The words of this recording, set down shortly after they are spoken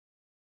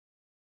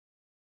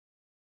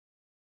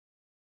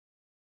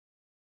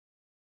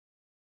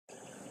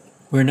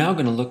We're now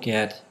going to look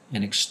at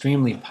an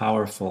extremely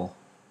powerful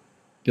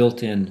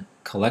built-in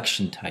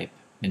collection type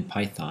in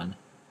Python.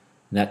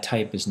 And that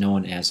type is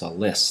known as a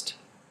list.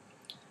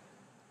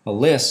 A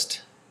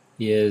list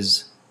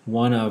is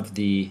one of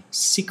the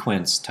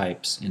sequence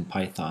types in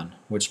Python,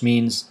 which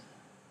means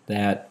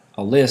that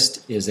a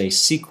list is a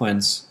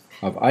sequence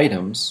of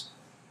items.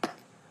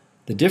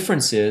 The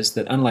difference is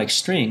that unlike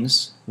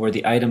strings, where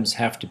the items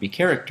have to be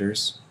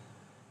characters,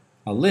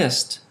 a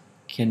list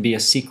can be a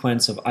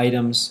sequence of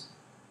items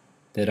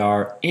that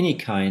are any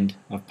kind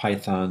of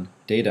Python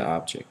data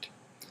object.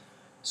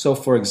 So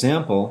for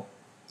example,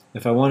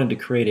 if I wanted to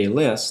create a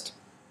list,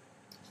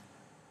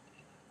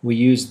 we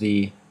use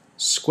the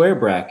square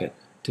bracket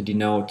to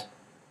denote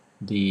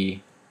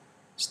the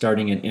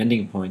starting and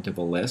ending point of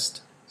a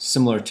list,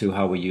 similar to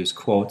how we use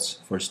quotes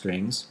for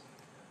strings.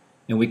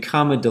 And we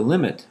comma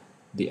delimit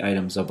the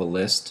items of a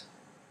list,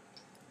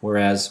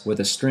 whereas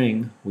with a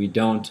string we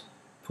don't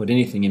put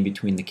anything in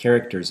between the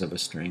characters of a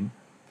string.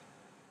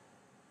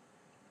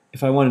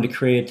 If I wanted to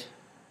create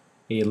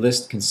a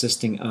list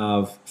consisting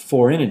of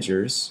 4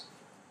 integers,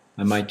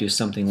 I might do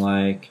something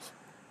like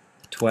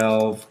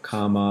 12,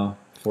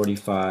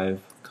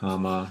 45,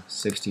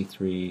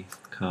 63,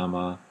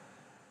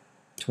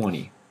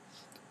 20,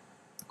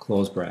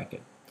 close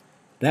bracket.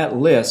 That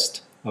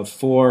list of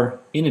 4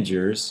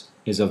 integers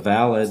is a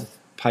valid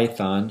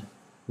Python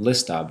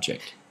list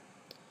object.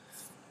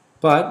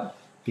 But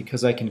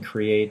because I can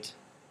create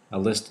a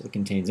list that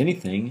contains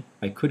anything,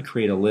 I could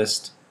create a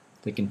list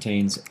that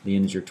contains the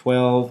integer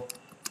 12,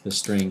 the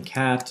string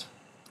cat,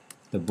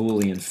 the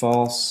Boolean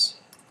false,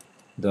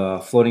 the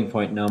floating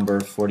point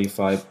number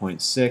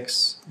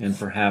 45.6, and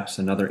perhaps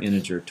another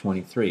integer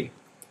 23.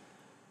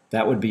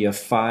 That would be a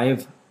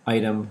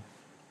 5-item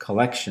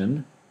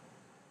collection,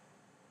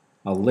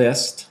 a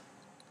list,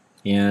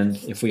 and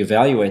if we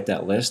evaluate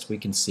that list, we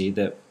can see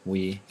that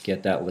we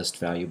get that list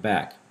value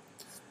back.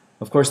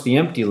 Of course, the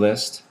empty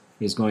list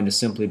is going to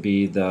simply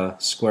be the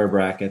square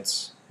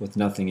brackets with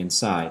nothing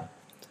inside,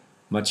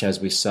 much as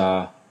we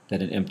saw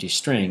that an empty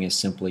string is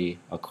simply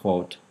a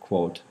quote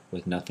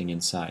with nothing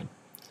inside.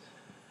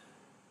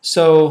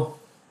 So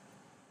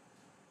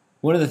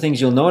one of the things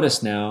you'll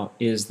notice now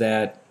is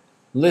that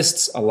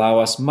lists allow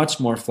us much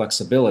more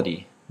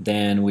flexibility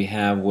than we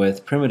have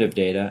with primitive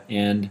data,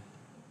 and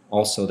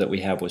also that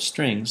we have with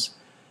strings,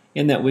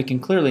 in that we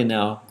can clearly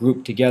now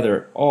group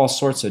together all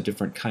sorts of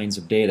different kinds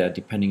of data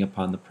depending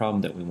upon the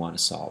problem that we want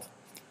to solve.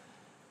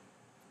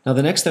 Now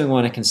the next thing we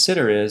want to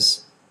consider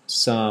is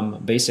some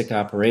basic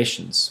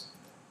operations.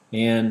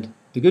 And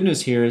the good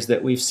news here is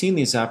that we've seen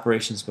these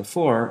operations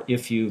before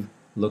if you've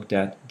looked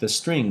at the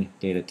string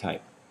data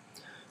type.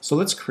 So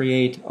let's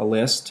create a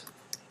list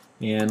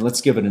and let's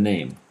give it a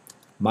name.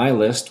 My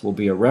list will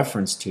be a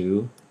reference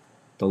to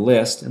the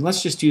list, and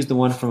let's just use the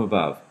one from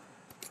above.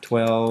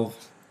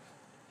 12,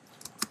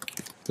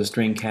 the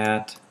string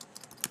cat,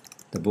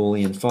 the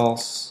Boolean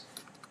false,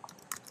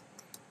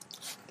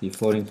 the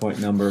floating point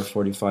number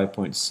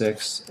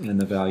 45.6, and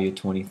the value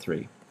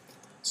 23.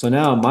 So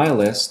now my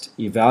list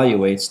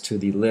evaluates to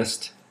the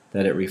list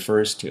that it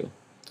refers to.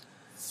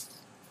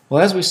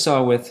 Well, as we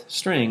saw with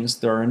strings,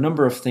 there are a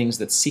number of things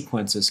that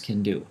sequences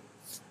can do.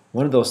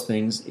 One of those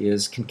things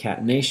is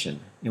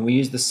concatenation, and we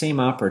use the same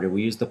operator.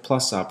 We use the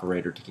plus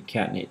operator to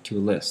concatenate 2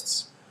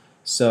 lists.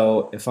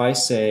 So if I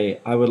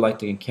say I would like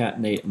to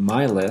concatenate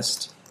my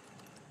list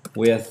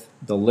with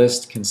the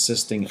list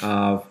consisting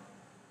of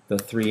the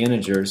 3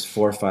 integers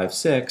 4, 5,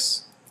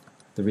 6,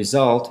 the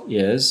result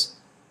is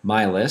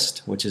my list,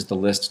 which is the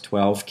list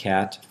 12,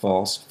 cat,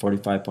 false,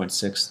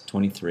 45.6,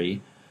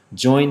 23,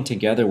 joined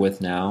together with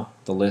now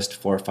the list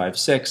 4, 5,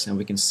 6, and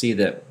we can see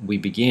that we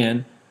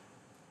began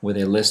with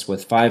a list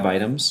with 5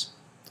 items,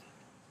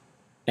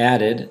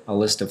 added a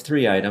list of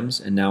 3 items,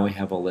 and now we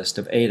have a list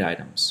of 8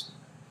 items.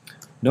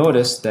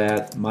 Notice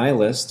that my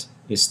list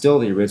is still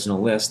the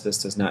original list.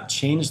 This does not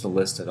change the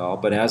list at all,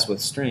 but as with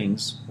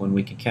strings, when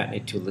we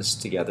concatenate 2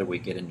 lists together, we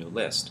get a new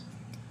list.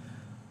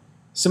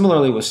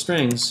 Similarly with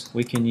strings,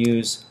 we can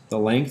use the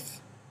length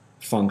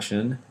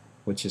function,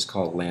 which is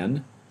called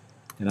len,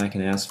 and I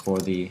can ask for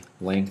the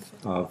length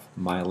of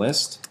my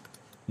list,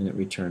 and it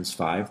returns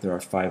 5. There are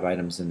 5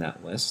 items in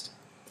that list.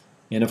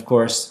 And of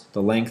course,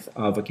 the length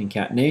of a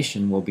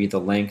concatenation will be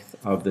the length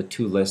of the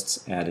 2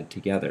 lists added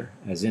together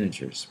as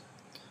integers.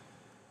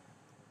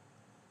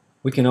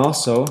 We can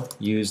also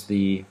use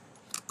the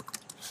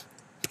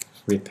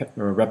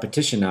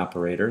repetition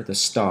operator, the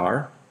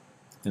star,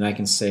 and I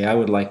can say I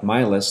would like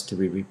my list to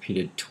be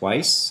repeated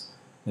twice,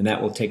 and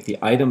that will take the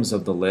items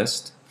of the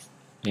list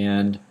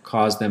and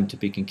cause them to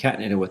be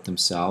concatenated with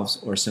themselves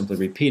or simply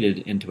repeated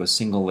into a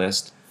single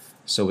list,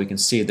 so we can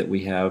see that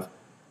we have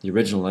the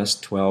original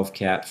list 12,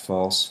 cat,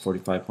 false,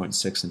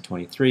 45.6, and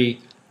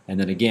 23, and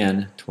then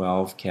again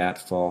 12, cat,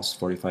 false,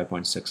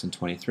 45.6, and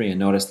 23, and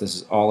notice this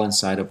is all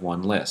inside of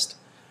one list.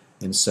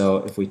 And so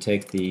if we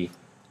take the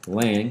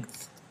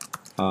length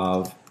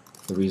of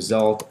the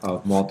result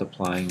of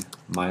multiplying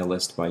my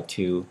list by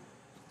 2,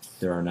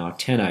 there are now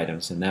 10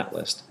 items in that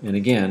list. And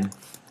again,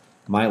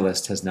 my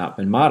list has not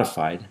been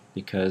modified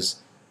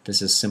because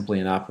This is simply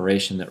an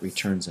operation that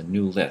returns a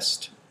new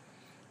list.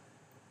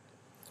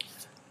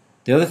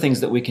 The other things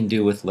that we can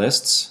do with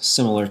lists,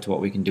 similar to what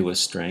we can do with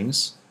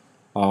strings,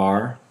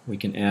 are we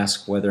can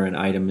ask whether an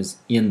item is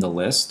in the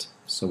list.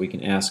 So we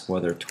can ask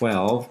whether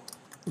 12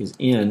 is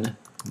in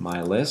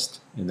my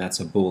list, and that's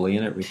a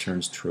Boolean, it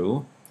returns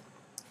true.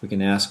 We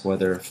can ask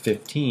whether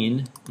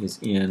 15 is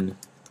in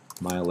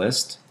my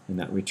list, and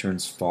that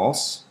returns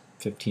false.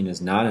 15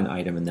 is not an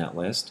item in that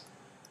list.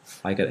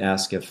 I could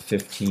ask if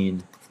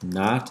 15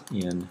 not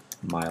in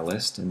my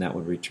list, and that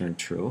would return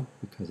true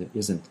because it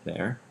isn't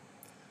there.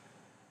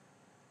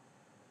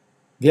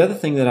 The other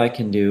thing that I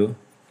can do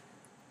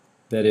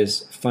that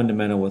is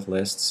fundamental with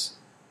lists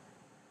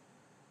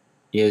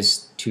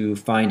is to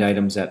find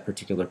items at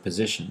particular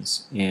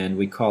positions, and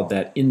we called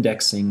that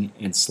indexing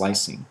and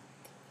slicing.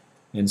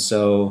 And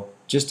so,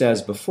 just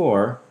as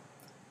before,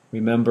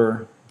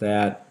 remember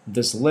that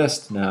this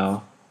list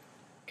now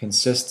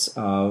consists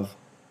of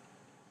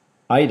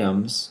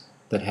items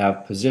that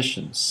have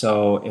positions.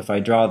 So if I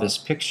draw this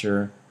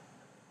picture,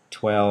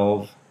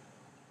 12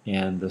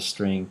 and the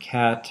string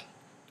cat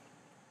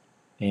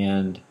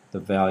and the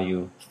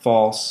value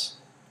false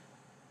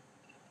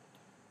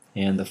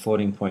and the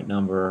floating point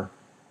number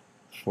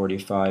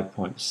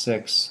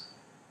 45.6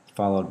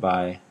 followed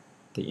by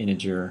the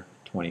integer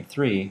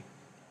 23,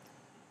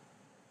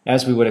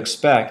 as we would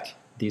expect,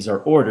 these are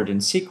ordered in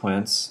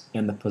sequence,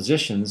 and the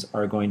positions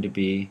are going to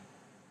be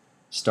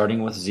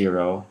starting with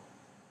 0,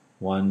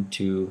 1,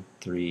 2,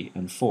 3,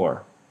 and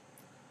 4.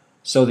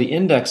 So the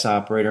index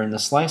operator and the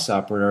slice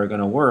operator are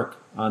going to work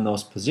on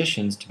those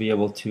positions to be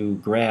able to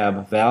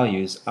grab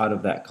values out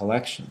of that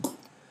collection.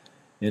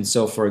 And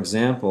so, for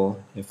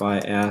example, if I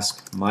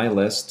ask my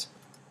list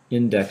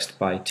indexed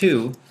by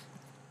 2,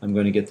 I'm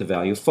going to get the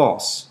value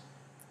false,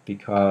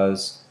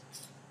 because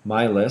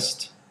my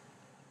list,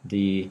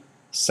 the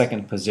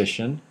second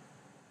position,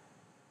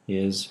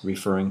 is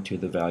referring to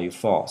the value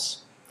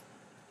false.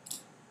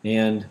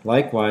 And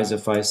likewise,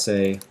 if I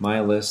say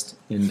my list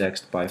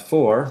indexed by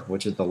 4,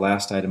 which is the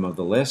last item of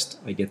the list,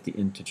 I get the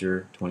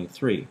integer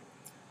 23.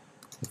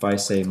 If I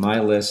say my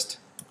list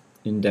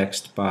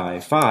indexed by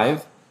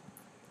 5,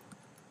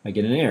 I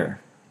get an error,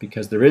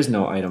 because there is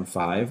no item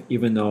 5.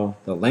 Even though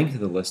the length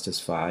of the list is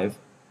 5,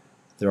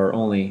 there are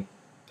only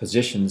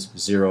positions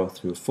 0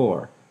 through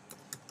 4.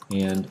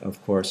 And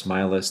of course,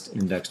 my list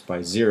indexed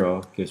by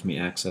 0 gives me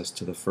access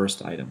to the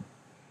first item.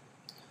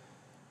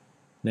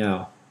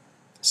 Now,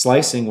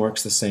 slicing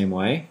works the same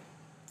way.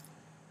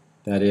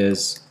 That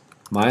is,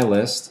 my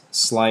list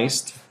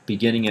sliced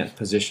beginning at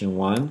position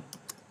 1,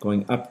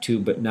 going up to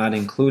but not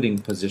including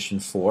position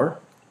 4,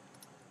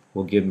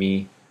 will give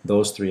me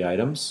those 3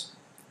 items.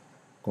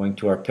 Going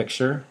to our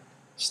picture,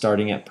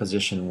 starting at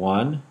position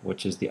 1,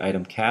 which is the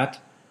item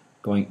cat,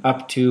 going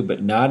up to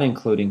but not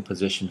including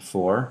position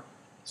 4,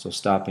 so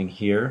stopping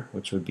here,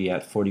 which would be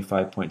at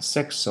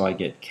 45.6, so I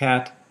get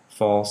cat,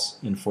 false,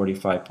 and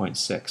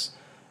 45.6.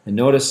 And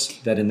notice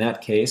that in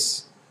that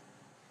case,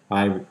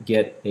 I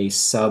get a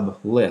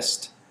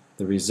sub-list.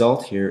 The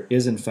result here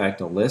is in fact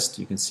a list.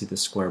 You can see the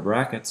square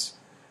brackets.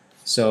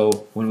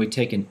 So when we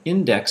take an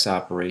index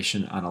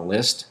operation on a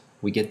list,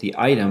 we get the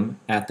item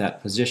at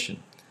that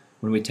position.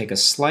 When we take a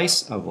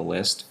slice of a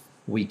list,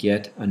 we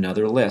get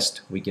another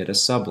list. We get a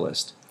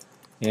sub-list.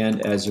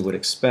 And as you would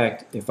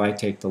expect, if I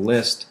take the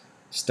list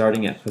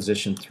starting at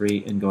position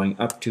 3 and going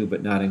up to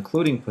but not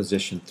including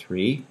position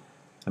 3,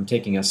 I'm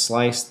taking a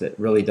slice that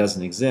really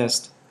doesn't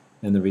exist,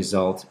 and the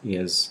result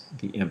is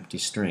the empty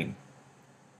string.